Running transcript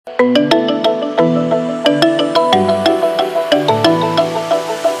Hello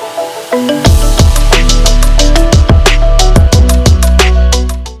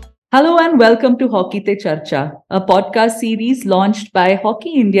and welcome to Hockey Te Charcha, a podcast series launched by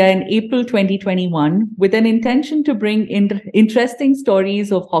Hockey India in April 2021 with an intention to bring interesting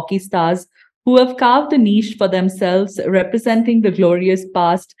stories of hockey stars who have carved a niche for themselves, representing the glorious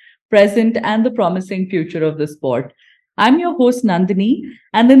past, present, and the promising future of the sport. I'm your host, Nandini,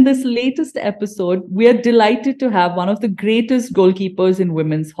 and in this latest episode, we are delighted to have one of the greatest goalkeepers in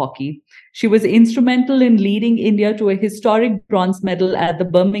women's hockey. She was instrumental in leading India to a historic bronze medal at the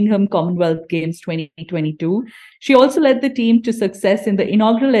Birmingham Commonwealth Games 2022. She also led the team to success in the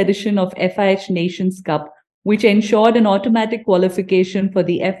inaugural edition of FIH Nations Cup, which ensured an automatic qualification for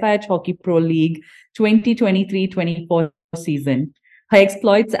the FIH Hockey Pro League 2023-24 season. Her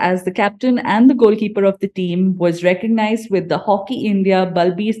exploits as the captain and the goalkeeper of the team was recognized with the Hockey India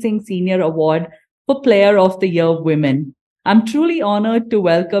Balbir Singh Senior Award for Player of the Year Women. I'm truly honored to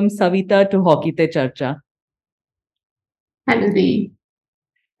welcome Savita to Hockey Te Charcha. Hello, Dee.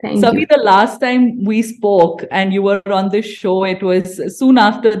 Thank Savi, you. the last time we spoke and you were on this show, it was soon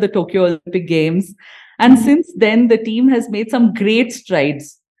after the Tokyo Olympic Games. And since then, the team has made some great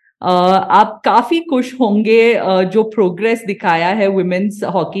strides. आप काफी खुश होंगे जो progress दिखाया है women's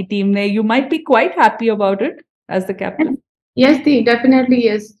hockey team ने. You might be quite happy about it as the captain. Yes, Dee, definitely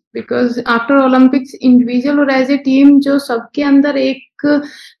yes. Because after Olympics, individual और as a team जो सबके अंदर एक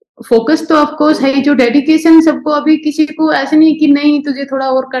फोकस तो ऑफ कोर्स है, जो डेडिकेशन सबको, अभी किसी को ऐसे नहीं कि नहीं तुझे थोड़ा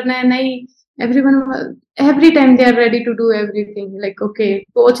और करना है, नहीं, everyone every time they are ready to do everything, like okay,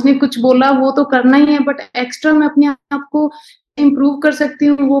 coach ने कुछ बोला वो तो करना ही है, बट एक्स्ट्रा मैं अपने आप को इम्प्रूव कर सकती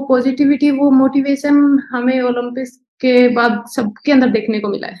हूँ. वो पॉजिटिविटी, वो मोटिवेशन हमें ओलंपिक्स के बाद सबके अंदर देखने को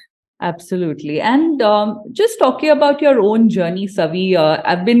मिला है. Absolutely. And just talking about your own journey, Savi,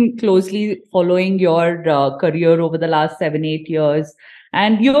 I've been closely following your career over the last 7-8 years.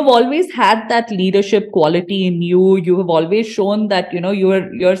 And you have always had that leadership quality in you. You have always shown that,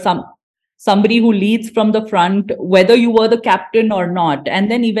 you're somebody who leads from the front, whether you were the captain or not.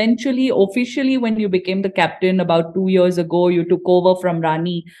 And then eventually, officially, when you became the captain about 2 years ago, you took over from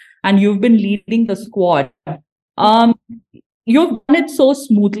Rani and you've been leading the squad. You've done it so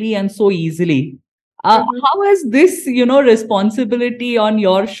smoothly and so easily. How has this, responsibility on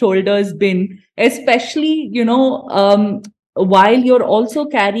your shoulders been, especially, while you're also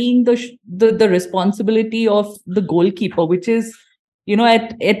carrying the responsibility of the goalkeeper, which is,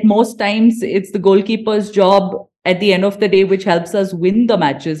 at most times it's the goalkeeper's job at the end of the day, which helps us win the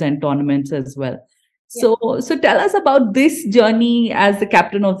matches and tournaments as well. So tell us about this journey as the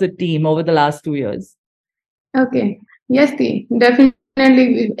captain of the team over the last 2 years. Okay. Yes,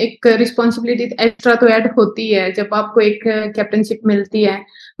 definitely एक responsibility extra तो add होती है जब आपको एक captainship मिलती है.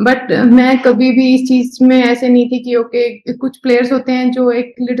 But मैं कभी भी इस चीज में ऐसे नहीं थी कि ओके, कुछ प्लेयर्स होते हैं जो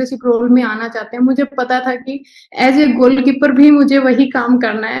एक लीडरशिप रोल में आना चाहते हैं. मुझे पता था कि एज ए गोलकीपर भी मुझे वही काम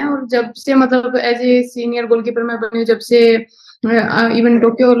करना है. और जब से मतलब एज ए सीनियर गोलकीपर मैं बनी, जब से इवन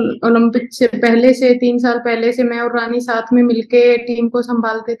टोक्यो ओलंपिक से पहले से 3 साल पहले से मैं और रानी साथ में मिलके टीम को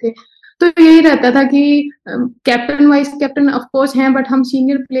संभालते थे. तो यही रहता था कि captain vice captain of course हैं, बट हम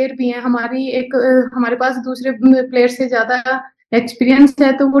सीनियर प्लेयर भी हैं. हमारे पास दूसरे प्लेयर से ज्यादा एक्सपीरियंस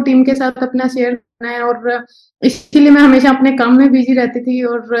है, तो वो टीम के साथ अपना शेयर करना है. और इसलिए मैं हमेशा अपने काम में बिजी रहती थी.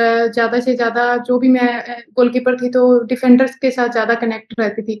 और ज्यादा से ज्यादा जो भी मैं गोलकीपर थी तो डिफेंडर्स के साथ ज्यादा कनेक्ट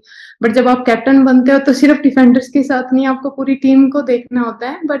रहती थी. बट जब आप कैप्टन बनते हो तो सिर्फ डिफेंडर्स के साथ नहीं, आपको पूरी टीम को देखना होता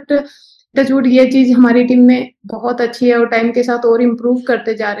है. बट टचवुड ये चीज हमारी टीम में बहुत अच्छी है और टाइम के साथ और इम्प्रूव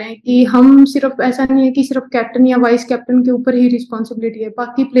करते जा रहे हैं कि हम सिर्फ, ऐसा नहीं है कि सिर्फ कैप्टन या वाइस कैप्टन के ऊपर ही रिस्पॉन्सिबिलिटी है.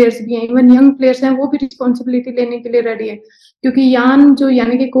 बाकी प्लेयर्स भी हैं, इवन यंग प्लेयर्स हैं, वो भी रिस्पॉन्सिबिलिटी लेने के लिए रेडी है. क्योंकि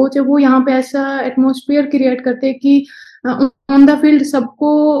यानी कि कोच है, वो यहाँ पे ऐसा एटमोस्फियर क्रिएट करते हैं कि ऑन द फील्ड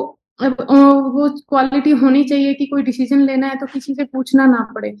सबको वो क्वालिटी होनी चाहिए कि कोई डिसीजन लेना है तो किसी से पूछना ना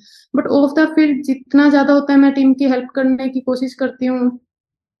पड़े. बट ऑफ द फील्ड जितना ज्यादा होता है, मैं टीम की हेल्प करने की कोशिश करती हूँ.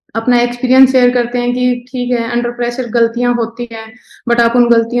 अपना एक्सपीरियंस शेयर करते हैं कि ठीक है, अंडर प्रेशर गलतियां होती हैं, बट आप उन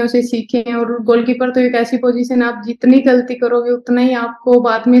गलतियों से सीखें. और गोलकीपर तो एक ऐसी पोजीशन है, आप जितनी गलती करोगे उतना ही आपको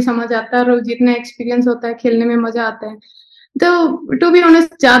बाद में समझ आता है, और जितना एक्सपीरियंस होता है खेलने में मजा आता है. तो टू बी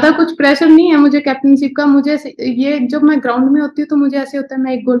ऑनेस्ट ज्यादा कुछ प्रेशर नहीं है मुझे कैप्टनशिप का. मुझे ये, जब मैं ग्राउंड में होती हूँ तो मुझे ऐसे होता है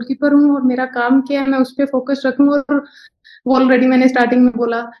मैं एक गोलकीपर हूँ और मेरा काम क्या है, मैं उस पर फोकस रखूँ. और वो ऑलरेडी मैंने स्टार्टिंग में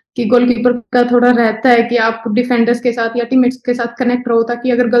बोला कि गोलकीपर का थोड़ा रहता है कि आप डिफेंडर्स के साथ या टीममेट्स के साथ कनेक्ट रहो,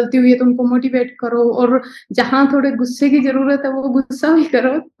 ताकि अगर गलती हुई है तो उनको मोटिवेट करो, और जहां थोड़े गुस्से की जरूरत है वो गुस्सा भी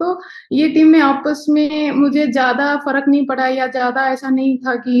करो. तो ये टीम में आपस में मुझे ज्यादा फर्क नहीं पड़ा, या ज्यादा ऐसा नहीं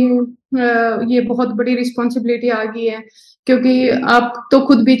था कि ये बहुत बड़ी रिस्पॉन्सिबिलिटी आ गई है. क्योंकि आप तो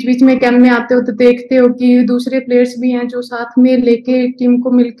खुद बीच बीच में कैंप में आते हो तो देखते हो कि दूसरे प्लेयर्स भी हैं जो साथ में लेके टीम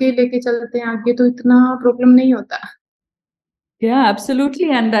को मिलके लेके चलते हैं आगे, तो इतना प्रॉब्लम नहीं होता। Yeah, absolutely.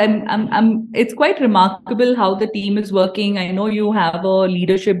 And it's quite remarkable how the team is working. I know you have a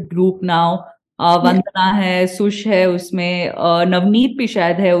leadership group now. वंदना है, सुश है उसमें, नवनीत भी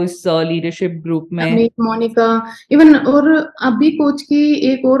शायद है उस लीडरशिप ग्रुप में। नवनीत, मोनिका, इवन और अभी कोच की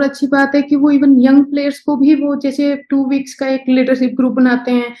एक और अच्छी बात है कि वो इवन यंग प्लेयर्स को भी वो जैसे 2 वीक्स का एक लीडरशिप ग्रुप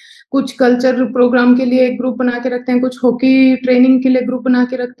बनाते हैं, कुछ कल्चर प्रोग्राम के लिए एक ग्रुप बना के रखते हैं, कुछ हॉकी ट्रेनिंग के लिए ग्रुप बना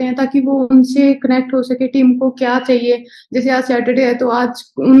के रखते हैं, ताकि वो उनसे कनेक्ट हो सके, टीम को क्या चाहिए। जैसे आज सैटरडे है तो आज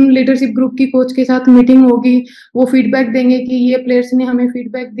उन लीडरशिप ग्रुप की कोच के साथ मीटिंग होगी, वो फीडबैक देंगे कि ये प्लेयर्स ने हमें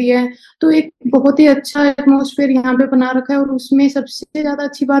फीडबैक दिया है। तो एक बहुत ही अच्छा एटमॉस्फेयर यहाँ पे बना रखा है, और उसमें सबसे ज्यादा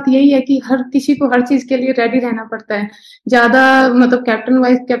अच्छी बात यही है कि हर किसी को हर चीज के लिए रेडी रहना पड़ता है। ज्यादा मतलब कैप्टन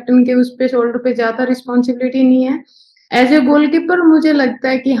वाइस कैप्टन के उस पे शोल्डर पे ज्यादा रिस्पॉन्सिबिलिटी नहीं है। एज ए गोलकीपर मुझे लगता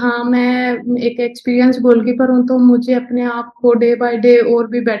है कि हाँ, मैं एक एक्सपीरियंस गोलकीपर हूँ, तो मुझे अपने आप को डे बाय डे और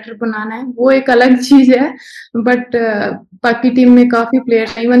भी बेटर बनाना है, वो एक अलग चीज है। बट बाकी टीम में काफी प्लेयर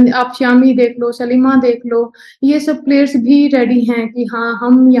हैं, इवन आप श्यामी देख लो, सलीमा देख लो, ये सब प्लेयर्स भी रेडी हैं कि हाँ,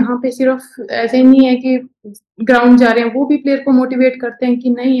 हम यहाँ पे सिर्फ ऐसे ही नहीं है कि ग्राउंड जा रहे हैं, वो भी प्लेयर को मोटिवेट करते हैं कि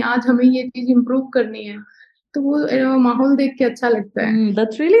नहीं, आज हमें ये चीज इम्प्रूव करनी है। तो वो माहौल देख के अच्छा लगता है।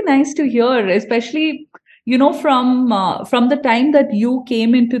 That's really nice to hear, especially, from the time that you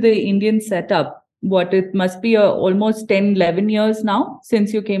came into the Indian setup. What it must be almost 10, 11 years now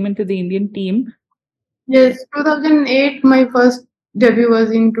since you came into the Indian team. Yes, 2008, my first debut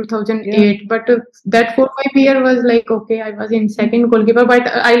was in 2008, but that 4 5 year was like, okay, I was in second goalkeeper, but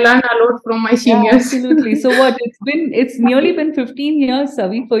I learned a lot from my Yeah, seniors. absolutely. So what? It's nearly been 15 years,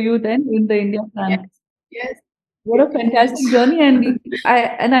 Savi, for you then in the India Yes, plan. yes, What a fantastic journey,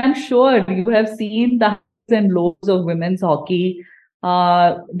 and I'm sure you have seen the highs and lows of women's hockey.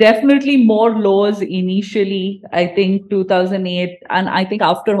 Definitely more lows initially. I think 2008, and I think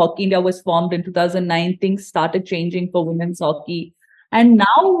after Hockey India was formed in 2009, things started changing for women's hockey. And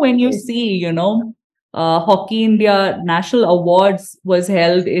now, when you yes, see, Hockey India National Awards was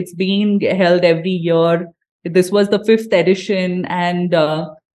held. It's being held every year. This was the fifth edition, and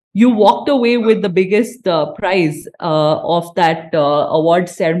you walked away with the biggest prize of that award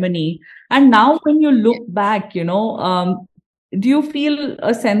ceremony. And now, when you look back, do you feel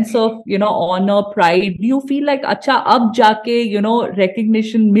a sense of, honor, pride? Do you feel like, acha, ab jaake,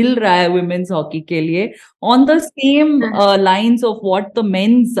 recognition mil raha hai women's hockey ke liye on the same lines of what the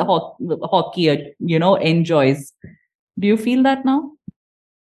men's hockey, enjoys? Do you feel that now?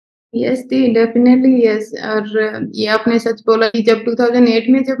 Yes दी, definitely yes. और ये आपने सच बोला कि जब 2008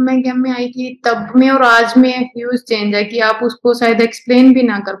 में जब मैं गेम में आई थी, तब में और आज में ह्यूज चेंज है कि आप उसको शायद एक्सप्लेन भी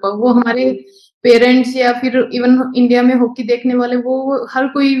ना कर पाओ। वो हमारे पेरेंट्स या फिर इवन इंडिया में हॉकी देखने वाले, वो हर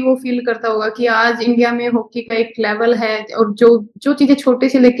कोई वो फील करता होगा कि आज इंडिया में हॉकी का एक लेवल है, और जो जो चीजें छोटे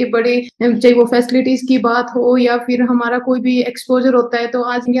से लेके बड़े, चाहे वो फैसिलिटीज की बात हो या फिर हमारा कोई भी एक्सपोजर होता है, तो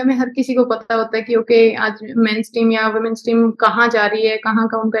आज इंडिया में हर किसी को पता होता है कि ओके, आज मेंस टीम या वुमेन्स टीम कहाँ जा रही है, कहाँ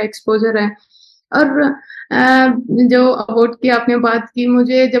का उनका एक्सपोजर है। और जो अवार्ड की आपने बात की,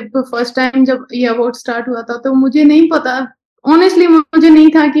 मुझे जब फर्स्ट टाइम जब ये अवार्ड स्टार्ट हुआ था, तो मुझे नहीं पता, ऑनेस्टली मुझे नहीं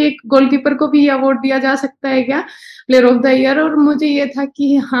था कि एक गोलकीपर को भी अवार्ड दिया जा सकता है क्या, प्लेयर ऑफ द ईयर। और मुझे ये था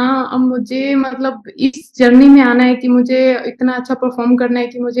कि हाँ, अब मुझे मतलब इस जर्नी में आना है कि मुझे इतना अच्छा परफॉर्म करना है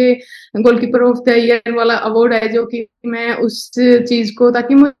कि मुझे गोलकीपर ऑफ द ईयर वाला अवार्ड है, जो कि मैं उस चीज को,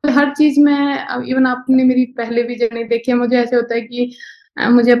 ताकि मुझे हर चीज में, इवन आपने मेरी पहले भी जर्नी देखी है, मुझे ऐसे होता है कि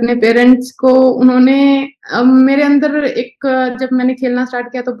मुझे अपने पेरेंट्स को, उन्होंने मेरे अंदर एक, जब मैंने खेलना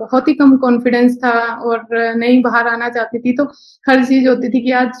स्टार्ट किया तो बहुत ही कम कॉन्फिडेंस था और नहीं बाहर आना चाहती थी, तो हर चीज होती थी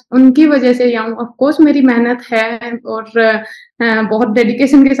कि आज उनकी वजह से आऊं। ऑफ कोर्स मेरी मेहनत है और बहुत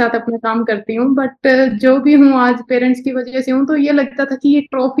डेडिकेशन के साथ अपना काम करती हूँ, बट जो भी हूँ आज पेरेंट्स की वजह से हूँ। तो ये लगता था कि ये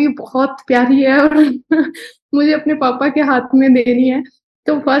ट्रॉफी बहुत प्यारी है और मुझे अपने पापा के हाथ में देनी है।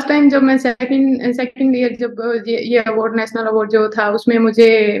 तो फर्स्ट टाइम जब मैं सेकंड सेकंड ईयर, जब ये अवार्ड, नेशनल अवार्ड जो था, उसमें मुझे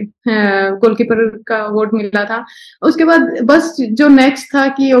गोलकीपर का अवार्ड मिला था, उसके बाद बस जो नेक्स्ट था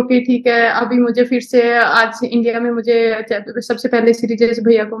कि ओके ठीक है, अभी मुझे फिर से, आज इंडिया में मुझे सबसे पहले श्रीजेश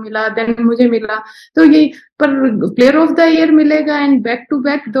भैया को मिला, देन मुझे मिला, तो ये पर प्लेयर ऑफ द ईयर मिलेगा एंड बैक टू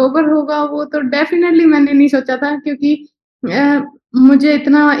बैक 2 बार होगा, वो तो डेफिनेटली मैंने नहीं सोचा था। क्योंकि मुझे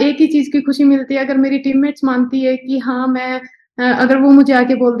इतना एक ही चीज की खुशी मिलती है, अगर मेरी टीममेट्स मानती है कि हाँ, मैं अगर वो मुझे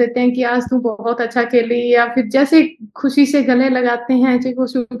आके बोल देते हैं कि आज तू बहुत अच्छा खेली, या फिर जैसे खुशी से गले लगाते हैं, चाहे वो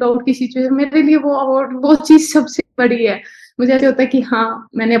शूट आउट की सिचुएशन, मेरे लिए वो अवार्ड, वो चीज सबसे बड़ी है। मुझे ऐसे होता है कि हाँ,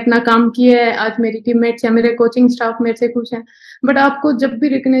 मैंने अपना काम किया है, आज मेरी टीममेट्स या मेरे कोचिंग स्टाफ मेरे से खुश हैं। बट आपको जब भी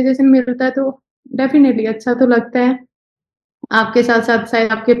रिकग्नाइजेशन मिलता है तो डेफिनेटली अच्छा तो लगता है। आपके साथ साथ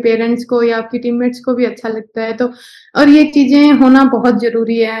शायद आपके पेरेंट्स को या आपकी टीममेट्स को भी अच्छा लगता है। तो और ये चीजें होना बहुत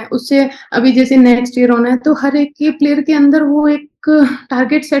जरूरी है। उससे अभी जैसे नेक्स्ट ईयर होना है तो हर एक के प्लेयर के अंदर वो एक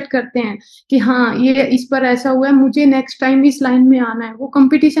टारगेट सेट करते हैं कि हाँ ये इस पर ऐसा हुआ है, मुझे नेक्स्ट टाइम इस लाइन में आना है। वो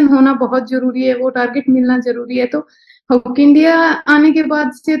कंपटीशन होना बहुत जरूरी है, वो टारगेट मिलना जरूरी है। तो हॉकी इंडिया आने के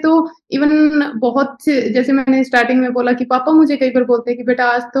बाद से तो इवन बहुत से, जैसे मैंने स्टार्टिंग में बोला कि पापा मुझे कई बार बोलते हैं कि बेटा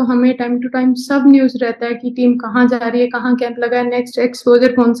आज तो हमें टाइम टू टाइम सब न्यूज रहता है कि टीम कहाँ जा रही है, कहाँ कैंप लगा है, नेक्स्ट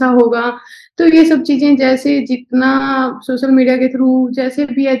एक्सपोजर कौन सा होगा। तो ये सब चीजें जैसे जितना सोशल मीडिया के थ्रू जैसे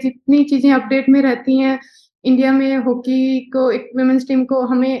भी है, जितनी चीजें अपडेट में रहती हैं इंडिया में हॉकी को, एक वुमेन्स टीम को,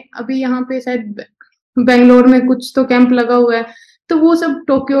 हमें अभी यहाँ पे शायद बेंगलोर में कुछ तो कैंप लगा हुआ है। तो वो सब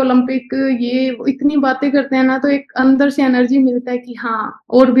टोक्यो ओलंपिक ये इतनी बातें करते हैं ना, तो एक अंदर से एनर्जी मिलता है कि हाँ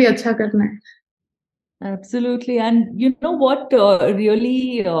और भी अच्छा करना है। Absolutely. And you know what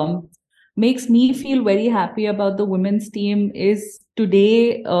really makes me feel very happy about the women's team is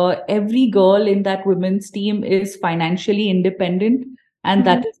today, every girl in that women's team is financially independent, and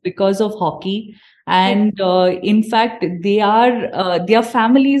that is because of hockey. And in fact, their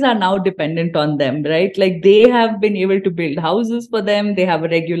families are now dependent on them, right? Like they have been able to build houses for them, they have a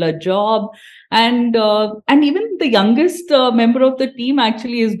regular job. And even the youngest member of the team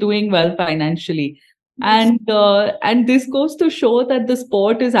actually is doing well financially, and this goes to show that the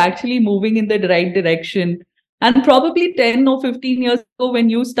sport is actually moving in the right direction. And probably 10 or 15 years ago, when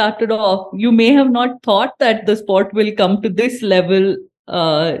you started off, you may have not thought that the sport will come to this level,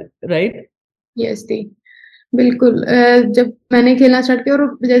 right? Yes दी, बिल्कुल। जब मैंने खेलना start किया,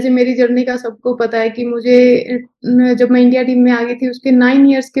 और जैसे मेरी journey का सबको पता है कि मुझे जब मैं इंडिया टीम में आ गई थी उसके 9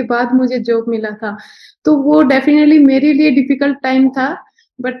 इयर्स के बाद मुझे जॉब मिला था। तो वो डेफिनेटली मेरे लिए डिफिकल्ट टाइम था,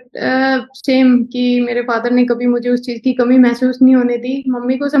 बट सेम कि मेरे फादर ने कभी मुझे उस चीज की कमी महसूस नहीं होने दी।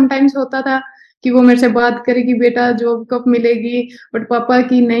 मम्मी को समटाइम्स होता था कि वो मेरे से बात करेगी बेटा जॉब कब मिलेगी, बट पापा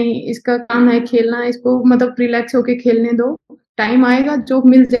की नहीं, इसका काम है खेलना, इसको मतलब रिलैक्स होके खेलने दो, टाइम आएगा जॉब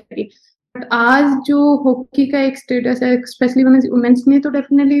मिल जाएगी। बट आज जो हॉकी का एक स्टेटस है, स्पेशली वुमेन्स में, तो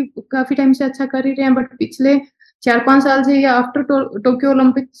डेफिनेटली काफी टाइम से अच्छा कर ही रहे हैं। बट पिछले 4-5 साल से या आफ्टर टोक्यो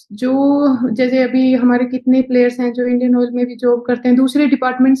ओलंपिक्स, जो जैसे अभी हमारे कितने प्लेयर्स हैं जो इंडियन ऑयल में भी जॉब करते हैं, दूसरे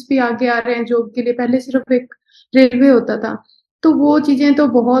डिपार्टमेंट्स भी आगे आ रहे हैं जॉब के लिए। पहले सिर्फ एक रेलवे होता था। तो वो चीजें तो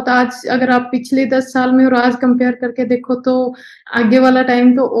बहुत, आज अगर आप पिछले 10 साल में और आज कंपेयर करके देखो तो आगे वाला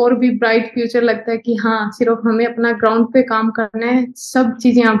टाइम तो और भी ब्राइट फ्यूचर लगता है कि हाँ सिर्फ हमें अपना ग्राउंड पे काम करना है, सब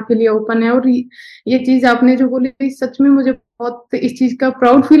चीजें आपके लिए ओपन है। और ये चीज आपने जो बोली, सच में मुझे बहुत इस चीज का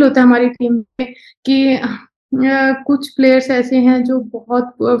प्राउड फील होता है हमारी टीम में कि कुछ प्लेयर्स ऐसे हैं जो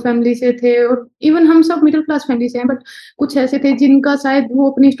बहुत फैमिली से थे, और इवन हम सब मिडिल क्लास फैमिली से हैं, बट कुछ ऐसे थे जिनका शायद वो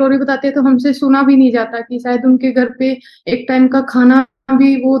अपनी स्टोरी बताते हैं तो हमसे सुना भी नहीं जाता कि शायद उनके घर पे एक टाइम का खाना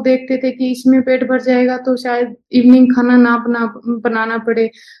भी वो देखते थे कि इसमें पेट भर जाएगा तो शायद इवनिंग खाना ना बनाना पड़े।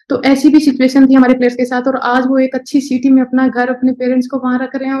 तो ऐसी भी सिचुएशन थी हमारे प्लेयर्स के साथ, और आज वो एक अच्छी सिटी में अपना घर, अपने पेरेंट्स को वहां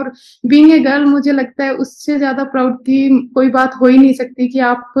रख रहे हैं। और बीइंग ए गर्ल, मुझे लगता है उससे ज्यादा प्राउड की कोई बात हो ही नहीं सकती कि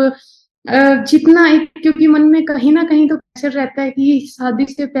आप जितना एक, क्योंकि मन में कहीं ना कहीं तो प्रेशर रहता है कि शादी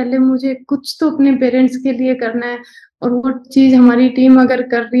से पहले मुझे कुछ तो अपने पेरेंट्स के लिए करना है, और वो चीज हमारी टीम अगर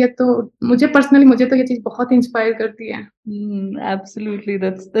कर रही है तो मुझे पर्सनली, मुझे तो ये चीज बहुत इंस्पायर करती है। Absolutely.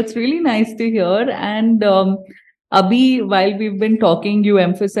 That's really nice to hear. And Abhi, while we've been talking, you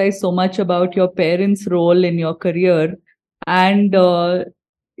emphasize so much about your parents' role in your career, and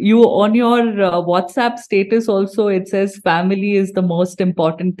you on your WhatsApp status also it says family is the most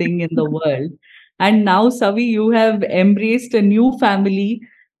important thing in the world. And now, Savi, you have embraced a new family.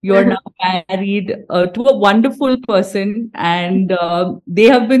 You're now married to a wonderful person, and they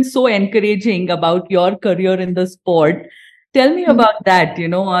have been so encouraging about your career in the sport. Tell me about that.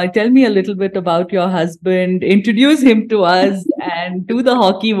 Tell me a little bit about your husband. Introduce him to us and to the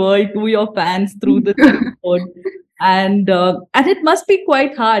hockey world, to your fans through this episode. And it must be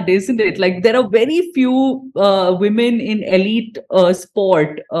quite hard, isn't it? Like there are very few women in elite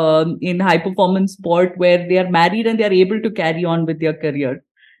sport, in high performance sport, where they are married and they are able to carry on with their career.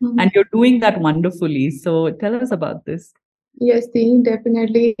 And you're doing that wonderfully. So tell us about this. Yes दी,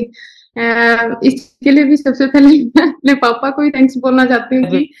 definitely. इसके लिए भी सबसे पहले मैं अपने पापा को ही थैंक्स बोलना चाहती हूँ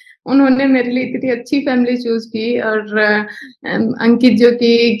कि उन्होंने मेरे लिए इतनी अच्छी फैमिली चूज की। और अंकित जो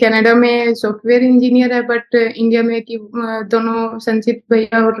कि कनाडा में सॉफ्टवेयर इंजीनियर है, बट इंडिया में कि दोनों, संचित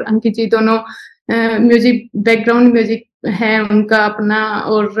भैया और अंकित जी दोनों म्यूजिक बैकग्राउंड, म्यूजिक है उनका अपना,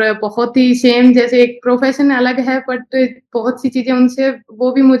 और बहुत ही सेम, जैसे एक प्रोफेशन अलग है बट बहुत सी चीजें उनसे,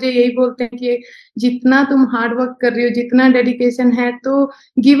 वो भी मुझे यही बोलते हैं कि जितना तुम हार्ड वर्क कर रही हो, जितना डेडिकेशन है, तो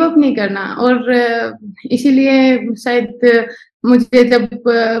गिव अप नहीं करना। और इसीलिए शायद मुझे जब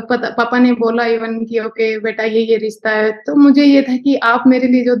पापा ने बोला इवन कि ओके बेटा ये रिश्ता है, तो मुझे ये था कि आप मेरे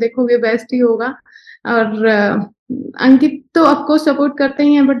लिए जो देखोगे बेस्ट ही होगा। और अंकित तो आपको सपोर्ट करते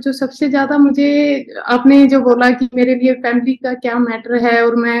ही हैं, बट जो सबसे ज्यादा मुझे, आपने जो बोला कि मेरे लिए फैमिली का क्या मैटर है,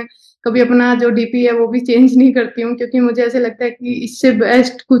 और मैं कभी अपना जो डीपी है वो भी चेंज नहीं करती हूँ, क्योंकि मुझे ऐसे लगता है कि इससे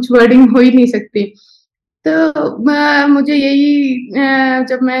बेस्ट कुछ वर्डिंग हो ही नहीं सकती। तो मुझे यही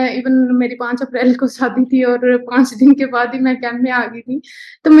जब मैं इवन मेरी 5 अप्रैल को शादी थी और 5 दिन के बाद ही मैं कैंप में आ गई थी,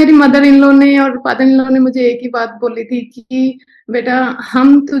 तो मेरी मदर इन लॉ ने और फादर इन लॉ ने मुझे एक ही बात बोली थी कि बेटा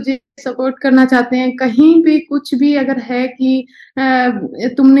हम तुझे सपोर्ट करना चाहते हैं, कहीं भी कुछ भी अगर है कि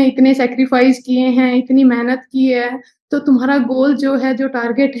तुमने इतने सेक्रीफाइस किए हैं, इतनी मेहनत की है, तो तुम्हारा गोल जो है, जो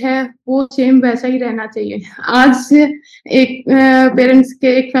टारगेट है, वो सेम वैसा ही रहना चाहिए। आज एक पेरेंट्स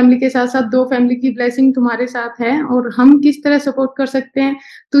के, एक फैमिली के साथ साथ 2 फैमिली की ब्लेसिंग तुम्हारे साथ है, और हम किस तरह सपोर्ट कर सकते हैं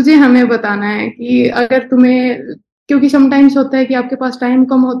तुझे हमें बताना है। कि अगर तुम्हें, क्योंकि समटाइम्स होता है कि आपके पास टाइम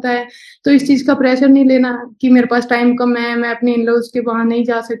कम होता है, तो इस चीज का प्रेशर नहीं लेना कि मेरे पास टाइम कम है, मैं अपने इन लॉज के वहां नहीं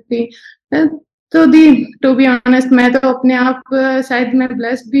जा सकती। तो दी टू बी ऑनेस्ट, मैं तो अपने आप शायद मैं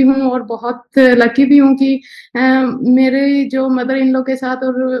ब्लेस्ड भी हूँ और बहुत लकी भी हूँ कि मेरे जो मदर इन लॉ के साथ,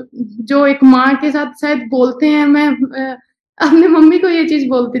 और जो एक माँ के साथ शायद बोलते हैं, मैं अपने मम्मी को ये चीज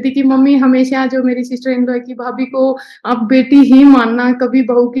बोलती थी कि मम्मी हमेशा, जो मेरी सिस्टर इन लॉ की भाभी को, आप बेटी ही मानना, कभी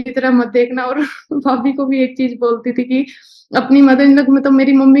बहू की तरह मत देखना। और भाभी को भी एक चीज बोलती थी कि अपनी मदर इन लॉ में, तो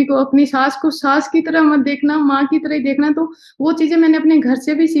मेरी मम्मी को, अपनी सास को सास की तरह मत देखना, माँ की तरह ही देखना। तो वो चीजें मैंने अपने घर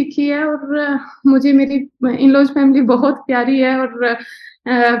से भी सीखी है, और मुझे मेरी इन लॉज फैमिली बहुत प्यारी है। और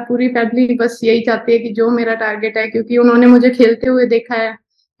पूरी फैमिली बस यही चाहती है कि जो मेरा टारगेट है, क्योंकि उन्होंने मुझे खेलते हुए देखा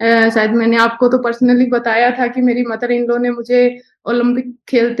है। शायद मैंने आपको तो पर्सनली बताया था कि मेरी मदर इन लॉ ने मुझे ओलंपिक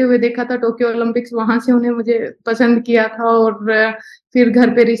खेलते हुए देखा था, टोक्यो ओलंपिक्स, वहां से उन्हें मुझे पसंद किया था। और फिर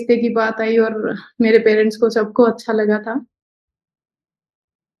घर पे रिश्ते की बात आई, और मेरे पेरेंट्स को सबको अच्छा लगा था।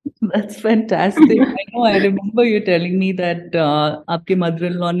 That's fantastic. I know. I remember you telling me that आपके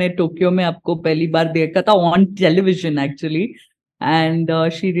mother-in-law ने टोक्यो में आपको पहली बार देखा था on television actually, and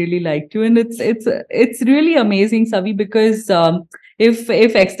she really liked you. And it's really amazing, Savi, because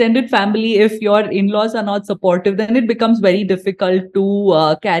if extended family, if your in-laws are not supportive, then it becomes very difficult to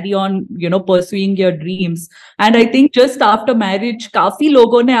carry on, pursuing your dreams. And I think just after marriage, काफी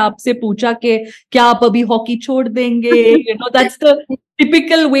लोगों ने आपसे पूछा कि क्या आप अभी hockey छोड़ देंगे? That's the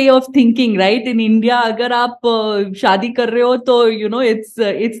typical way of thinking, right? In India, अगर आप शादी कर रहे हो तो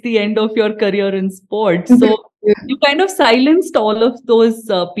it's the end of your career in sports. So you kind of silenced all of those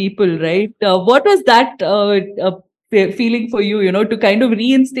people, right? What was that feeling for you? To kind of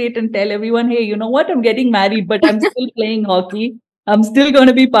reinstate and tell everyone, hey, you know what? I'm getting married, but I'm still playing hockey. I'm still going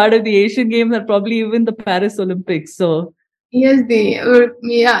to be part of the Asian Games and probably even the Paris Olympics. So yes दी, और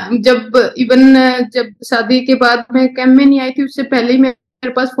या जब even जब शादी के बाद मैं camp में नहीं आई थी, उससे पहले ही मेरे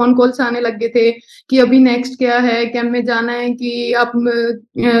पास फोन कॉल्स आने लग गए थे कि अभी नेक्स्ट क्या है, कैंप में जाना है कि आप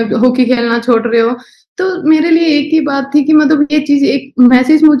हॉकी खेलना छोड़ रहे हो। तो मेरे लिए एक ही बात थी कि मतलब ये चीज, एक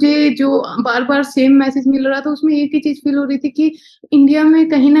मैसेज मुझे जो बार बार सेम मैसेज मिल रहा था, उसमें एक ही चीज फील हो रही थी कि इंडिया में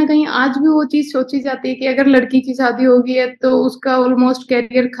कहीं ना कहीं आज भी वो चीज सोची जाती है कि अगर लड़की की शादी होगी है तो उसका ऑलमोस्ट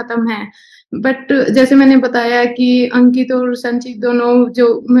कैरियर खत्म है। बट जैसे मैंने बताया कि अंकित और संचित दोनों, जो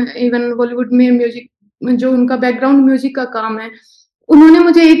इवन बॉलीवुड में म्यूजिक, जो उनका बैकग्राउंड म्यूजिक का काम है, उन्होंने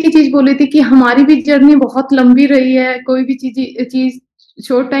मुझे एक ही चीज बोली थी कि हमारी भी जर्नी बहुत लंबी रही है, कोई भी चीज चीज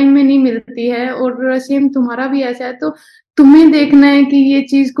शॉर्ट टाइम में नहीं मिलती है, और सेम तुम्हारा भी ऐसा है। तो तुम्हें देखना है कि ये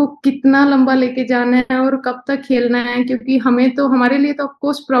चीज को कितना लंबा लेके जाना है और कब तक खेलना है, क्योंकि हमें तो, हमारे लिए तो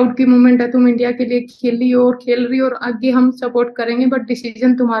ऑफकोर्स प्राउड की मोमेंट है, तुम इंडिया के लिए खेली हो और खेल रही हो, और आगे हम सपोर्ट करेंगे, बट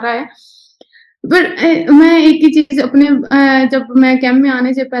डिसीजन तुम्हारा है। पर मैं एक ही चीज अपने, जब मैं कैंप में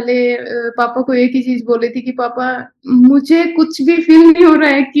आने से पहले पापा को एक ही चीज बोली थी कि पापा, मुझे कुछ भी फील नहीं हो रहा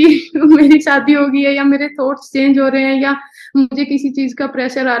है कि मेरी शादी हो गई है, या मेरे थॉट्स चेंज हो रहे हैं, या मुझे किसी चीज का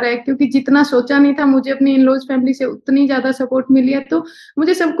प्रेशर आ रहा है, क्योंकि जितना सोचा नहीं था, मुझे अपनी इन लॉज फैमिली से उतनी ज्यादा सपोर्ट मिली है। तो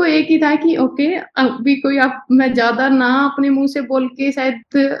मुझे सबको एक ही था कि ओके, अभी कोई, आप, मैं ज्यादा ना अपने मुंह से बोल के शायद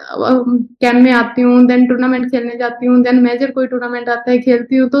कैंप में आती हूँ, देन टूर्नामेंट खेलने जाती हूँ, देन मेजर कोई टूर्नामेंट आता है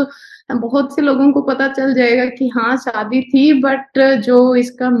खेलती हूँ, तो बहुत से लोगों को पता चल जाएगा कि हाँ शादी थी, बट जो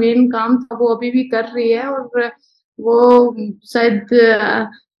इसका मेन काम था वो अभी भी कर रही है। और वो शायद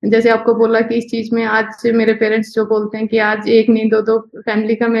जैसे आपको बोला कि इस चीज में आज से मेरे पेरेंट्स जो बोलते हैं कि आज एक नहीं दो दो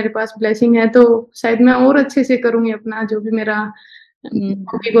फैमिली का मेरे पास ब्लेसिंग है, तो शायद मैं और अच्छे से करूंगी अपना जो भी मेरा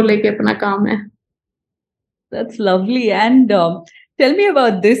हॉबी को लेके अपना काम है। that's lovely. And tell me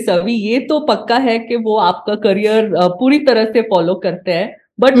about this, अभी ये तो पक्का है कि वो आपका करियर पूरी तरह से फॉलो करते हैं,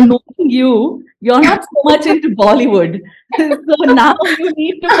 but knowing you, you're not so much into Bollywood. So now you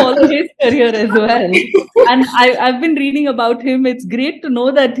need to follow his career as well. And I've been reading about him. It's great to know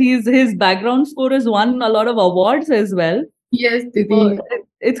that his background score has won a lot of awards as well. Yes, So Didi.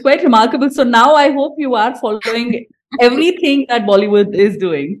 it's quite remarkable. So now I hope you are following everything that Bollywood is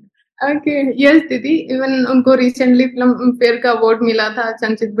doing. Okay yes दीदी even उनको recently film fair का award मिला था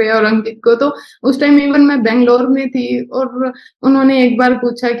संचित भैया और अंकित को, तो उस टाइम इवन मैं बेंगलोर में थी और उन्होंने एक बार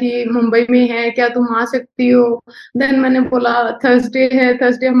पूछा कि मुंबई में है क्या, तुम आ सकती हो। देन मैंने बोला थर्सडे है,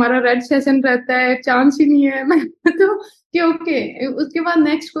 थर्सडे हमारा रेड सेशन रहता है, चांस ही नहीं है। मैं तो कि ओके, उसके बाद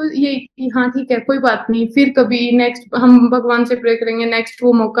नेक्स्ट को ये कि हाँ ठीक है कोई बात नहीं, फिर कभी नेक्स्ट हम भगवान से प्रे करेंगे नेक्स्ट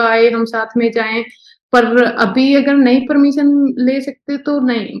वो मौका आए हम साथ में जाएं, पर अभी अगर नहीं परमिशन ले सकते तो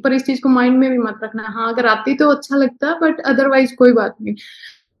नहीं, पर इस चीज को माइंड में भी मत रखना। हाँ अगर आती तो अच्छा लगता, बट अदरवाइज कोई बात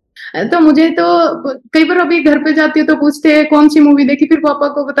नहीं। तो मुझे तो कई बार अभी घर पे जाती हूँ तो पूछते हैं कौन सी मूवी देखी, फिर पापा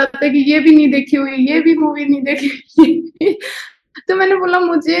को बताते हैं कि ये भी नहीं देखी हुई, ये भी मूवी नहीं देखी। तो मैंने बोला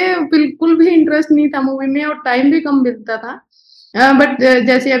मुझे बिल्कुल भी इंटरेस्ट नहीं था मूवी में और टाइम भी कम मिलता था। बट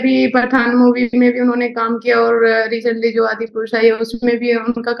जैसे अभी पठान मूवी में भी उन्होंने काम किया और रिसेंटली जो आदि पुरुष आई है उसमें भी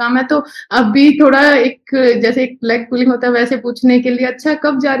उनका काम है, तो अभी थोड़ा एक जैसे एक लेग पुलिंग होता है वैसे पूछने के लिए अच्छा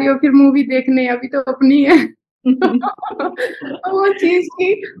कब जा रही हो फिर मूवी देखने, अभी तो अपनी है। वो चीज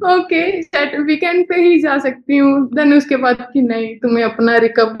की ओके वीकेंड पे ही जा सकती हूँ, देन उसके बाद कि नहीं तुम्हें अपना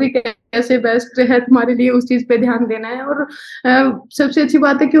रिकवरी कैसे बेस्ट है तुम्हारे लिए उस चीज पे ध्यान देना है। और सबसे अच्छी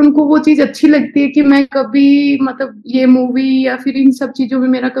बात है कि उनको वो चीज अच्छी लगती है कि मैं कभी मतलब ये मूवी या फिर इन सब चीजों में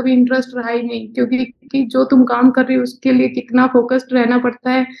मेरा कभी इंटरेस्ट रहा ही नहीं, क्योंकि कि जो तुम काम कर रही हो उसके लिए कितना फोकस्ड रहना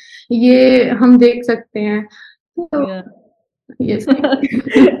पड़ता है ये हम देख सकते हैं। तो Yeah. yes.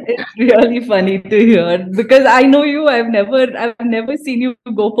 It's really funny to hear because I know you. I've never seen you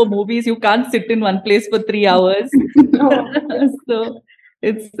go for movies. You can't sit in one place for 3 hours. No. So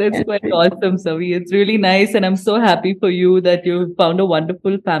it's quite awesome, Savi. It's really nice, and I'm so happy for you that you found a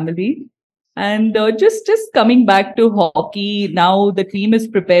wonderful family. And just coming back to hockey, now the team is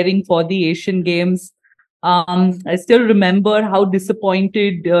preparing for the Asian Games. I still remember how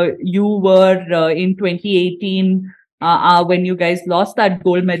disappointed you were in 2018 when you guys lost that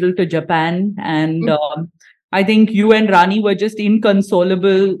gold medal to Japan. And I think you and Rani were just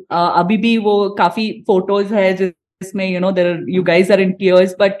inconsolable. Abhi bhi wo kafi photos hai jisme, you guys are in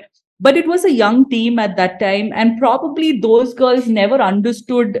tears, but it was a young team at that time, and probably those girls never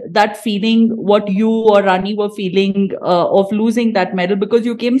understood that feeling what you or Rani were feeling of losing that medal, because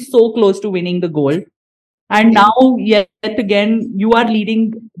you came so close to winning the gold. And now yet again you are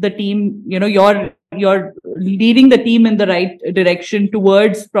leading the team, you're leading the team in the right direction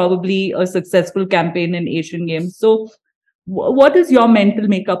towards probably a successful campaign in Asian Games. So what is your mental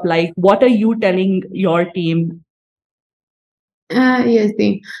makeup like? What are you telling your team? Yes दी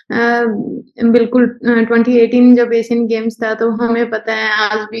बिल्कुल 2018 जब Asian games था तो हमें पता है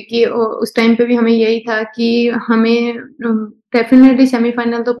आज भी कि उस टाइम पे भी हमें यही था कि हमें डेफिनेटली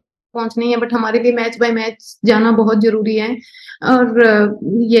सेमीफाइनल तो पहुंचना ही है, बट हमारे लिए मैच बाय मैच जाना बहुत जरूरी है। और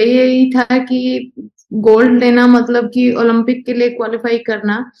यही था कि गोल्ड लेना मतलब कि ओलंपिक के लिए क्वालिफाई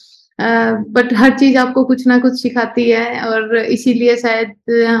करना, बट हर चीज आपको कुछ ना कुछ सिखाती है। और इसीलिए शायद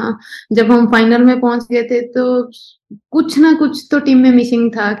जब हम फाइनल में पहुंच गए थे तो कुछ ना कुछ तो टीम में मिसिंग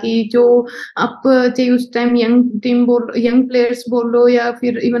था कि जो आप चाहे उस टाइम यंग प्लेयर्स बोल लो या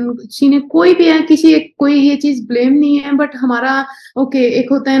फिर इवन सीनियर कोई भी है, कोई ये चीज ब्लेम नहीं है, बट हमारा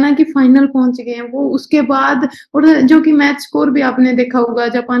एक होता है ना कि फाइनल पहुंच गए हैं वो उसके बाद। और जो कि मैच स्कोर भी आपने देखा होगा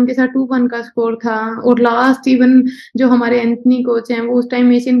जापान के साथ 2-1 का स्कोर था, और लास्ट इवन जो हमारे एंथनी कोच हैं वो उस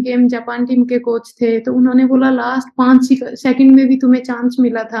time Asian game Japan team के कोच थे, तो उन्होंने बोला लास्ट 5 सेकंड में भी तुम्हें चांस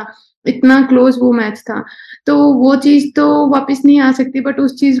मिला था, इतना क्लोज वो मैच था। तो वो चीज तो वापस नहीं आ सकती, बट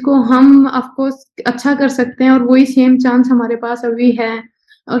उस चीज को हम ऑफकोर्स अच्छा कर सकते हैं और वही सेम चांस हमारे पास अभी है।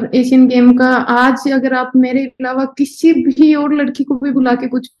 और एशियन गेम का आज अगर आप मेरे अलावा किसी भी और लड़की को भी बुला के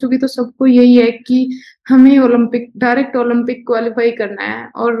पूछोगे तो सबको यही है कि हमें डायरेक्ट ओलंपिक क्वालिफाई करना है।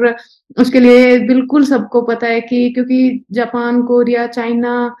 और उसके लिए बिल्कुल सबको पता है कि क्योंकि जापान, कोरिया,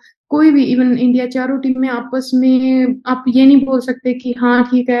 चाइना, कोई भी इवन इंडिया, चारों टीम में आपस में आप ये नहीं बोल सकते कि हाँ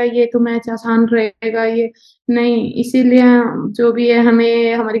ठीक है ये तो मैच आसान रहेगा, ये नहीं। इसीलिए जो भी है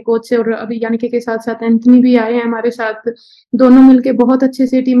हमें हमारी कोच से और अभी यानी के साथ साथ एंथनी भी आए हैं हमारे साथ, दोनों मिलके बहुत अच्छे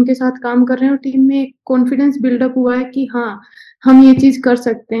से टीम के साथ काम कर रहे हैं और टीम में एक कॉन्फिडेंस बिल्डअप हुआ है कि हाँ हम ये चीज कर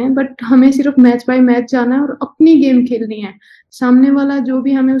सकते हैं। बट हमें सिर्फ मैच बाय मैच जाना है और अपनी गेम खेलनी है। सामने वाला जो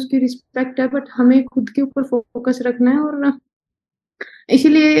भी हमें उसकी रिस्पेक्ट है, बट हमें खुद के ऊपर फोकस रखना है और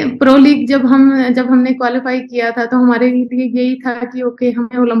इसीलिए प्रो लीग जब हमने क्वालिफाई किया था तो हमारे लिए यही था कि ओके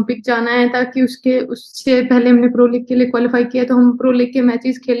हमें ओलंपिक जाना है, ताकि उससे पहले हमने प्रो लीग के लिए क्वालिफाई किया तो हम प्रो लीग के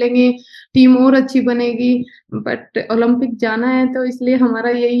मैचेस खेलेंगे, टीम और अच्छी बनेगी। बट ओलंपिक जाना है तो इसलिए हमारा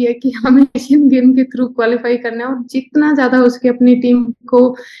यही है कि हमें एशियन गेम के थ्रू क्वालिफाई करना है, और जितना ज्यादा हो सके अपनी टीम को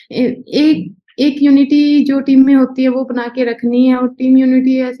एक एक यूनिटी जो टीम में होती है वो बना के रखनी है। और टीम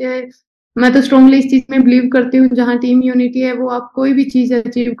यूनिटी ऐसे, मैं तो स्ट्रांगली इस चीज में बिलीव करती हूँ, जहाँ टीम यूनिटी है वो आप कोई भी चीज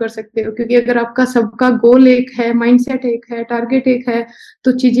अचीव कर सकते हो, क्योंकि अगर आपका सबका गोल एक है, माइंडसेट एक है, टारगेट एक है,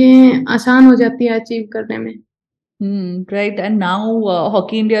 तो चीजें आसान हो जाती है अचीव करने में। Right. And now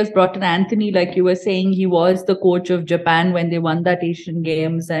Hockey India has brought in Anthony, like you were saying, he was the coach of Japan when they won that Asian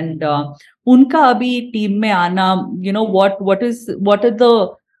Games. And unka abhi team mein aana, what are the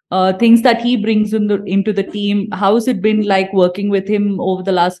things that he brings into the team? How has it been like working with him over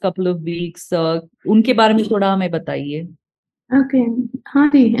the last couple of weeks? Unke बारे में थोड़ा हमें बताइए। Okay, हाँ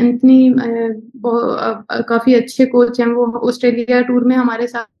जी, Anthony काफी अच्छे coach हैं। वो ऑस्ट्रेलिया टूर में हमारे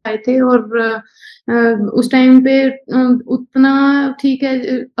साथ आए थे, और उस टाइम पे उतना ठीक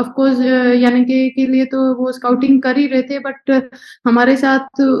है, ऑफ कोर्स यानी के लिए तो वो स्काउटिंग कर ही रहे थे, बट हमारे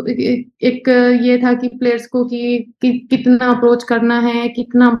साथ एक ये था कि प्लेयर्स को कि कितना अप्रोच करना है,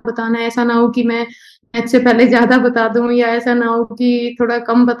 कितना बताना है। ऐसा ना हो कि मैं मैच से पहले ज्यादा बता दूं, या ऐसा ना हो कि थोड़ा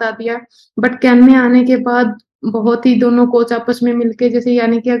कम बता दिया। बट कैन में आने के बाद बहुत ही दोनों कोच आपस में मिलके, जैसे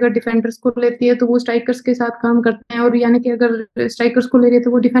यानी कि अगर डिफेंडर्स को लेती है तो वो स्ट्राइकर्स के साथ काम करते हैं, और यानी कि अगर स्ट्राइकर्स को ले रही है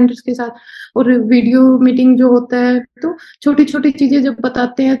तो वो डिफेंडर्स के साथ। और वीडियो मीटिंग जो होता है तो छोटी छोटी चीजें जब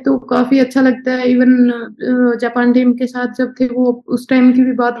बताते हैं तो काफी अच्छा लगता है। इवन जापान टीम के साथ जब थे, वो उस टाइम की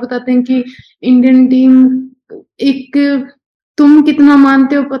भी बात बताते हैं कि इंडियन टीम एक, तुम कितना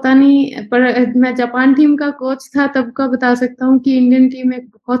मानते हो पता नहीं, पर मैं जापान टीम का कोच था तब का बता सकता हूँ कि इंडियन टीम एक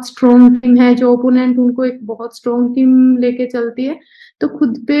बहुत स्ट्रॉन्ग टीम है, जो ओपोनेंट उनको एक बहुत स्ट्रॉन्ग टीम लेके चलती है। तो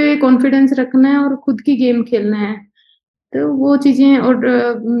खुद पे कॉन्फिडेंस रखना है और खुद की गेम खेलना है, तो वो चीजें। और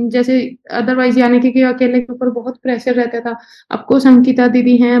जैसे अदरवाइज यानी कि अकेले के ऊपर बहुत प्रेशर रहता था। आपको संगीता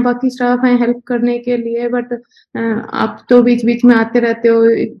दीदी हैं, बाकी स्टाफ हैं हेल्प करने के लिए, बट आप तो बीच बीच में आते रहते हो।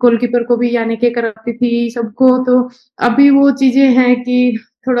 गोलकीपर को भी यानी कि कराती थी सबको, तो अभी वो चीजें हैं कि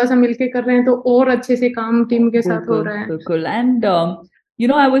थोड़ा सा मिलके कर रहे हैं तो और अच्छे से काम टीम के साथ हो रहा है। बिल्कुल। And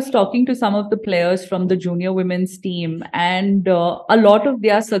I was talking to some of the players from the junior women's team, and a lot of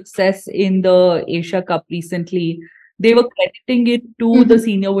their success in the Asia Cup recently, they were crediting it to the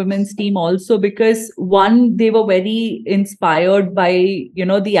senior women's team also, because one, they were very inspired by,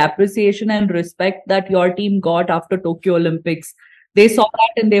 the appreciation and respect that your team got after Tokyo Olympics. They saw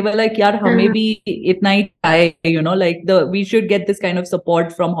that and they were like, yaar, hame bhi itna hi chahiye, like we should get this kind of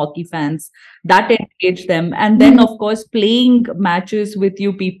support from hockey fans. That engaged them. And then, of course, playing matches with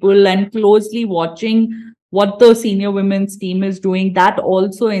you people and closely watching what the senior women's team is doing, that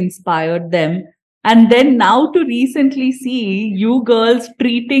also inspired them. And then now to recently see you girls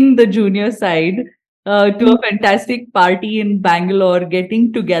treating the junior side to a fantastic party in Bangalore,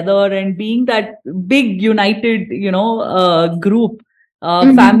 getting together and being that big united, group,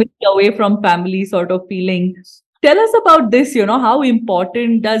 family away from family sort of feeling. Tell us about this, how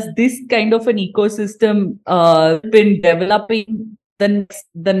important does this kind of an ecosystem been developing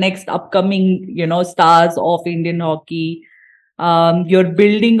the next upcoming, stars of Indian hockey? You're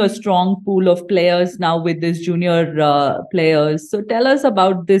building a strong pool of players now with this junior players. So tell us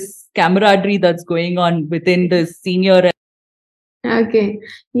about this camaraderie that's going on within the senior. Okay,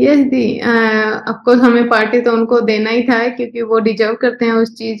 yes the, of course हमें party तो उनको देना ही था, क्योंकि वो deserve करते हैं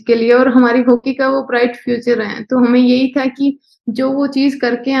उस चीज के लिए, और हमारी हॉकी का वो ब्राइट फ्यूचर है। तो हमें यही था कि जो वो चीज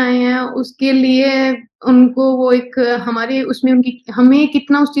करके आए हैं उसके लिए उनको वो एक हमारे उसमें उनकी, हमें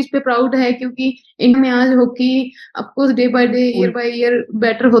कितना उस चीज पे प्राउड है, क्योंकि इंडिया में आज hockey of course day by day, year by year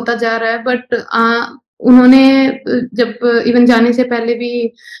better होता जा रहा है। बट उन्होंने जब इवन जाने से पहले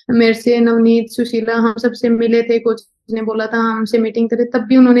भी मेरे से, नवनीत, सुशीला, हम सबसे मिले थे, कोच ने बोला था हमसे मीटिंग करे, तब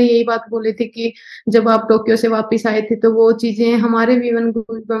भी उन्होंने यही बात बोली थी कि जब आप टोक्यो से वापस आए थे तो वो चीजें हमारे भी इवन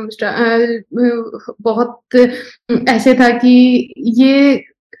बहुत ऐसे था कि ये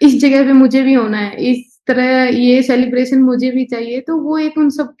इस जगह पे मुझे भी होना है, इस तरह ये सेलिब्रेशन मुझे भी चाहिए। तो वो एक उन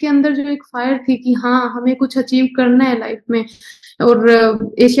सबके अंदर जो एक फायर थी कि हाँ हमें कुछ अचीव करना है लाइफ में।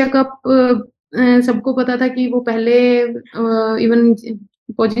 और एशिया कप सबको पता था कि वो पहले इवन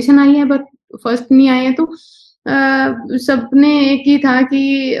पोजीशन आई है बट फर्स्ट नहीं आए हैं, तो सबने एक ही था कि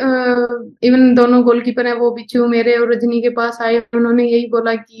इवन दोनों गोलकीपर हैं, वो बिच्छू मेरे और रजनी के पास आए, उन्होंने यही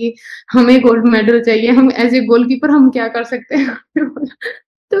बोला कि हमें गोल्ड मेडल चाहिए, हम एज ए गोलकीपर हम क्या कर सकते हैं।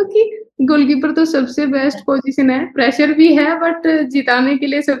 तो कि गोलकीपर तो सबसे बेस्ट पोजीशन है, प्रेशर भी है बट जिताने के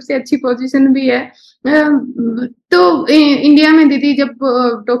लिए सबसे अच्छी पोजीशन भी है। तो इंडिया में दीदी जब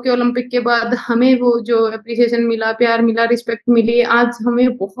टोक्यो ओलंपिक के बाद हमें वो जो एप्रिसिएशन मिला, प्यार मिला, रिस्पेक्ट मिली, आज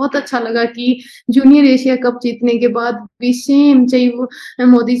हमें बहुत अच्छा लगा कि जूनियर एशिया कप जीतने के बाद भी सेम, चाहे वो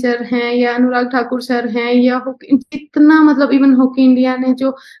मोदी सर हैं या अनुराग ठाकुर सर हैं या इतना मतलब इवन हॉकी इंडिया ने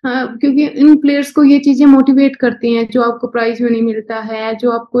जो क्योंकि इन प्लेयर्स को ये चीजें मोटिवेट करती हैं जो आपको प्राइज में नहीं मिलता है,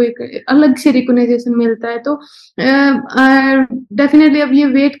 जो आपको एक अलग से रिकॉग्नाइजेशन मिलता है। तो डेफिनेटली अब ये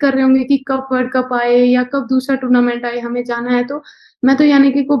वेट कर रहे होंगे कि कब वर्ल्ड कप आए या कब दूसरा टूर्नामेंट आए, हमें जाना है। तो मैं तो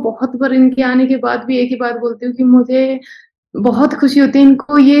यानी कि को बहुत बार इनके आने के बाद भी एक ही बात बोलती हूँ कि मुझे बहुत खुशी होती है,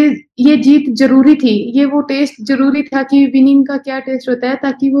 इनको ये जीत जरूरी थी, ये वो टेस्ट जरूरी था कि विनिंग का क्या टेस्ट होता है,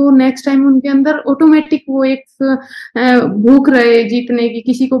 ताकि वो नेक्स्ट टाइम उनके अंदर ऑटोमेटिक वो एक भूख रहे जीतने की,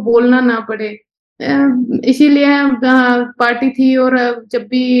 किसी को बोलना ना पड़े। इसीलिए पार्टी थी। और जब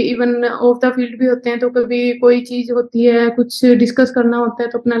भी इवन ऑफ द फील्ड भी होते हैं तो कभी कोई चीज होती है, कुछ डिस्कस करना होता है,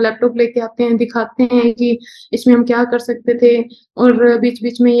 तो अपना लैपटॉप लेके आते हैं, दिखाते हैं कि इसमें हम क्या कर सकते थे। और बीच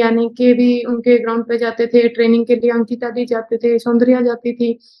बीच में यानी के भी उनके ग्राउंड पे जाते थे ट्रेनिंग के लिए, अंकिता दी जाते थे, सौंदर्या जाती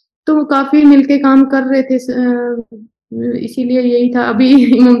थी, तो वो काफी मिलके काम कर रहे थे। इसीलिए यही था।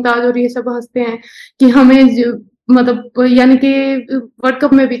 अभी मुमताज और ये सब हंसते हैं कि हमें मतलब यानी कि वर्ल्ड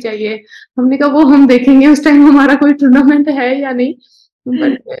कप में भी चाहिए। हमने कहा वो हम देखेंगे उस टाइम हमारा कोई टूर्नामेंट है या नहीं।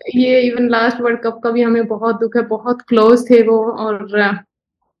 बट ये इवन लास्ट वर्ल्ड कप का भी हमें बहुत दुख है, बहुत क्लोज थे वो, और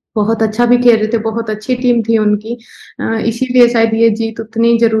बहुत अच्छा भी खेल रहे थे, बहुत अच्छी टीम थी उनकी। इसीलिए शायद ये जीत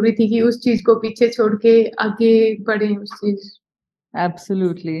उतनी जरूरी थी कि उस चीज को पीछे छोड़ के आगे बढ़े उस चीज।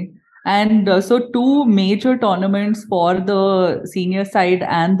 Absolutely. And so two major tournaments for the senior side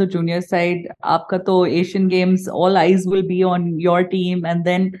and the junior side. Aapka to Asian Games, all eyes will be on your team. And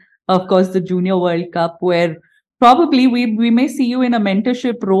then, of course, the Junior World Cup, where probably we may see you in a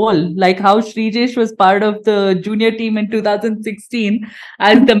mentorship role, like how Srijesh was part of the junior team in 2016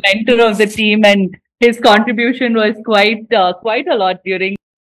 as the mentor of the team. And his contribution was quite a lot during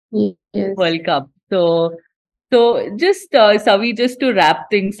Yes. World Cup. So just Savi, just to wrap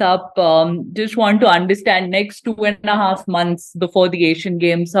things up, just want to understand next 2.5 months before the Asian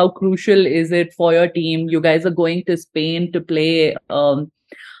Games, how crucial is it for your team? You guys are going to Spain to play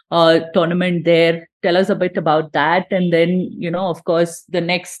a tournament there. Tell us a bit about that, and then of course, the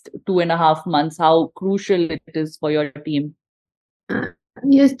next 2.5 months, how crucial it is for your team.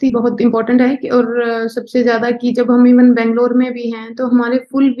 Yes थी बहुत important है कि और सबसे ज्यादा कि जब हम इवन बेंगलोर में भी हैं तो हमारे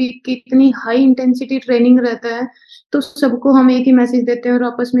फुल वीक की इतनी हाई इंटेंसिटी ट्रेनिंग रहता है, तो सबको हम एक ही मैसेज देते हैं। और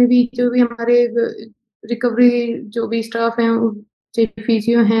आपस में भी जो भी हमारे रिकवरी जो भी स्टाफ हैं, चाहे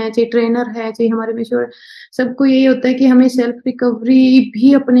फिजियो हैं, चाहे ट्रेनर है, चाहे हमारे मेश्योर, सबको यही होता है कि हमें सेल्फ रिकवरी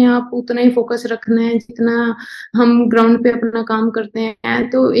भी अपने आप उतना ही फोकस रखना है जितना हम ग्राउंड पे अपना काम करते हैं।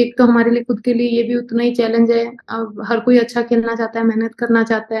 तो एक तो हमारे लिए खुद के लिए ये भी उतना ही चैलेंज है। अब हर कोई अच्छा खेलना चाहता है, मेहनत करना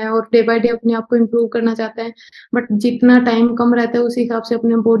चाहता है और डे बाय डे अपने आप को इम्प्रूव करना चाहता है, बट जितना टाइम कम रहता है उस हिसाब से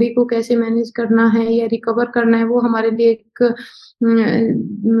अपने बॉडी को कैसे मैनेज करना है या रिकवर करना है, वो हमारे लिए एक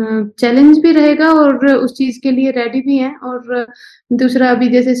चैलेंज भी रहेगा और उस चीज के लिए रेडी भी है। और दूसरा, अभी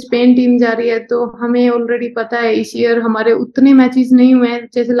जैसे स्पेन टीम जा रही है तो हमें ऑलरेडी पता है इस ईयर हमारे उतने मैचेस नहीं हुए हैं।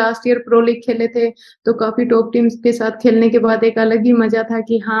 जैसे लास्ट ईयर प्रो लीग खेले थे तो काफी टॉप टीम्स के साथ खेलने के बाद एक अलग ही मजा था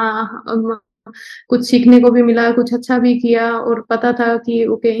कि हाँ कुछ सीखने को भी मिला, कुछ अच्छा भी किया और पता था कि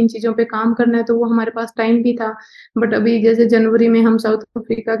ओके इन चीजों पे काम करना है, तो वो हमारे पास टाइम भी था। बट अभी जैसे जनवरी में हम साउथ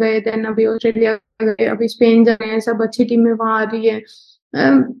अफ्रीका गए, देन अभी ऑस्ट्रेलिया गए, अभी स्पेन जा रहे हैं, सब अच्छी टीमें वहां आ रही है।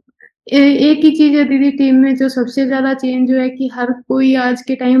 एक ही चीज है दीदी टीम में जो सबसे ज्यादा चेंज हुआ है कि हर कोई आज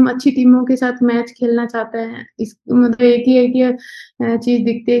के टाइम अच्छी टीमों के साथ मैच खेलना चाहता है। इस मतलब एक ही है कि चीज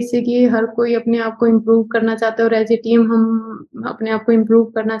दिखती है इससे कि हर कोई अपने आप को इम्प्रूव करना चाहता है और एज ए टीम हम अपने आप को इम्प्रूव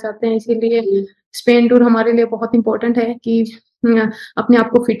करना चाहते हैं। इसीलिए स्पेन टूर हमारे लिए बहुत इंपॉर्टेंट है कि अपने आप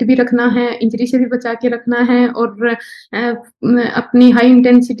को फिट भी रखना है, इंजरी से भी बचा के रखना है और अपनी हाई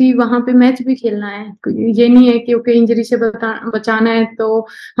इंटेंसिटी वहां पे मैच भी खेलना है। ये नहीं है कि ओके इंजरी से बचाना है तो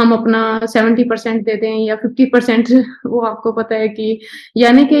हम अपना 70% दे दें या 50%। वो आपको पता है कि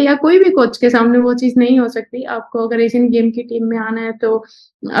यानी कि या कोई भी कोच के सामने वो चीज नहीं हो सकती। आपको अगर एशियन गेम की टीम में आना है तो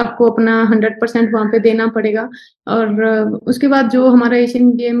आपको अपना 100% वहां पे देना पड़ेगा। और उसके बाद जो हमारा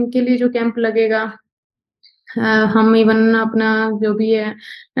एशियन गेम के लिए जो कैंप लगेगा, हम इवन अपना जो भी है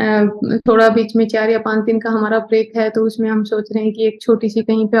थोड़ा बीच में 4 या 5 दिन का हमारा ब्रेक है, तो उसमें हम सोच रहे हैं कि एक छोटी सी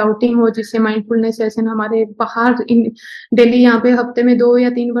कहीं पे आउटिंग हो जिससे माइंडफुलनेस सेशन हमारे बाहर डेली यहाँ पे हफ्ते में 2 या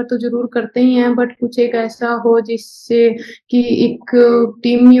 3 बार तो जरूर करते ही हैं, बट कुछ एक ऐसा हो जिससे कि एक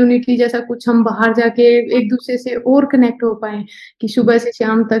टीम यूनिटी जैसा कुछ हम बाहर जाके एक दूसरे से और कनेक्ट हो पाए कि सुबह से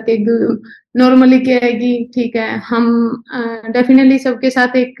शाम तक एक नॉर्मली क्या है कि ठीक है हम डेफिनेटली सबके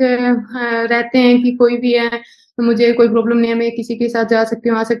साथ एक रहते हैं कि कोई भी है मुझे कोई प्रॉब्लम नहीं है, मैं किसी के साथ जा सकती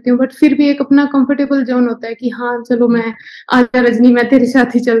हूँ, आ सकती हूँ, बट फिर भी एक अपना कंफर्टेबल जोन होता है कि हाँ चलो मैं, आजा रजनी मैं तेरे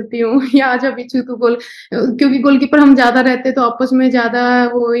साथ ही चलती हूँ या आजा बिच्छू तू गोल, क्योंकि गोलकीपर हम ज्यादा रहते हैं तो आपस में ज्यादा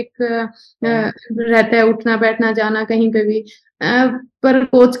वो एक रहता है, उठना बैठना जाना कहीं पे भी। पर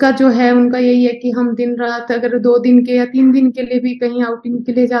कोच का जो है उनका यही है कि हम दिन रात अगर 2 दिन के या 3 दिन के लिए भी कहीं आउटिंग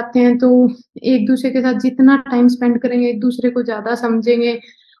के लिए जाते हैं तो एक दूसरे के साथ जितना टाइम स्पेंड करेंगे, एक दूसरे को ज्यादा समझेंगे।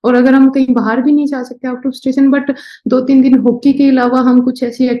 और अगर हम कहीं बाहर भी नहीं जा सकते आउट ऑफ स्टेशन, बट 2-3 दिन हॉकी के अलावा हम कुछ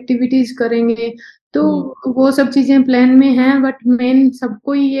ऐसी एक्टिविटीज करेंगे, तो वो सब चीजें प्लान में हैं। बट मेन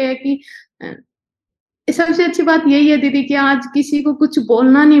सबको ये है कि सबसे अच्छी बात यही है दीदी कि आज किसी को कुछ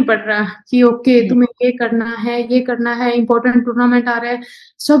बोलना नहीं पड़ रहा कि ओके तुम्हें ये करना है, ये करना है, इंपॉर्टेंट टूर्नामेंट आ रहा है।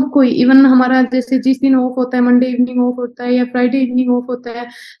 सब कोई, इवन हमारा जैसे जिस दिन ऑफ होता है, मंडे इवनिंग ऑफ होता है या फ्राइडे इवनिंग ऑफ होता है,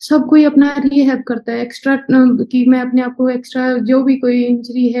 सब कोई अपना रिहैब करता है एक्स्ट्रा, कि मैं अपने आप को एक्स्ट्रा जो भी कोई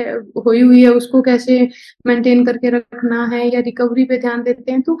इंजरी है हुई हुई है उसको कैसे मेंटेन करके रखना है या रिकवरी पे ध्यान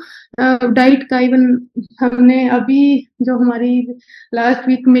देते हैं। तो डाइट का इवन हमने अभी जो हमारी लास्ट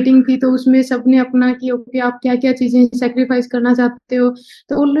वीक मीटिंग थी तो उसमें सबने अपना कि ओके आप क्या क्या चीजें सेक्रीफाइस करना चाहते हो,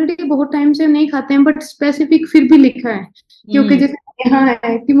 तो ऑलरेडी बहुत टाइम से नहीं खाते हैं बट स्पेसिफिक फिर भी लिखा है, क्योंकि जैसे यहाँ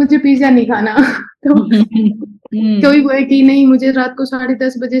है कि मुझे पिज्जा नहीं खाना तो कोई वो है कि नहीं मुझे रात को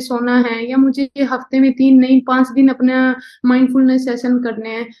 10:30 बजे सोना है, या मुझे हफ्ते में 3 नहीं 5 दिन अपना माइंडफुलनेस सेशन करने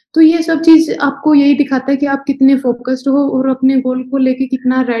हैं। तो ये सब चीज आपको यही दिखाता है कि आप कितने फोकस्ड हो और अपने गोल को लेके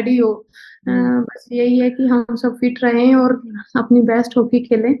कितना रेडी हो। बस यही है कि हम सब फिट रहें और अपनी बेस्ट हॉकी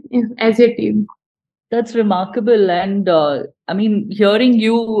खेलें as a team. That's remarkable. And I mean, hearing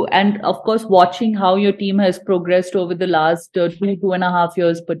you and of course watching how your team has progressed over the last 2.5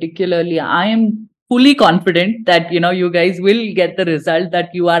 years, particularly, I am fully confident that, you guys will get the result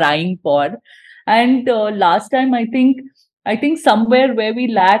that you are eyeing for. And last time, I think somewhere where we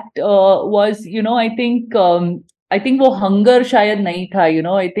lacked was, I think wo hunger shayad nahi tha,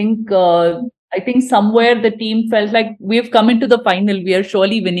 I think somewhere the team felt like we've come into the final. We are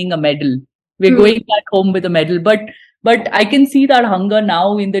surely winning a medal. We're going back home with a medal, but I can see that hunger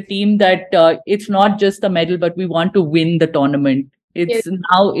now in the team, that it's not just a medal, but we want to win the tournament.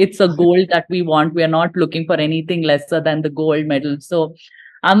 It's a goal that we want. We are not looking for anything lesser than the gold medal. So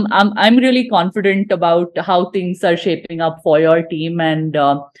I'm really confident about how things are shaping up for your team, and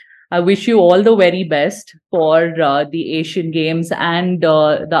I wish you all the very best for the Asian Games and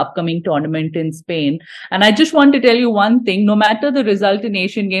the upcoming tournament in Spain. And I just want to tell you one thing: no matter the result in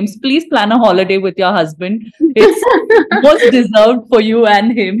Asian Games, please plan a holiday with your husband. It's most deserved for you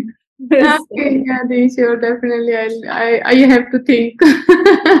and him. Okay, yeah, sure, definitely. I have to think.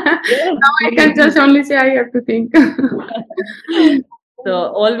 Now I can just only say I have to think. So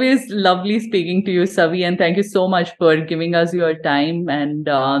always lovely speaking to you, Savi, and thank you so much for giving us your time, and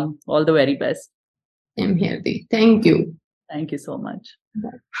all the very best. I'm here. Thank you. Thank you so much.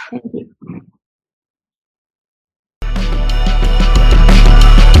 Thank you.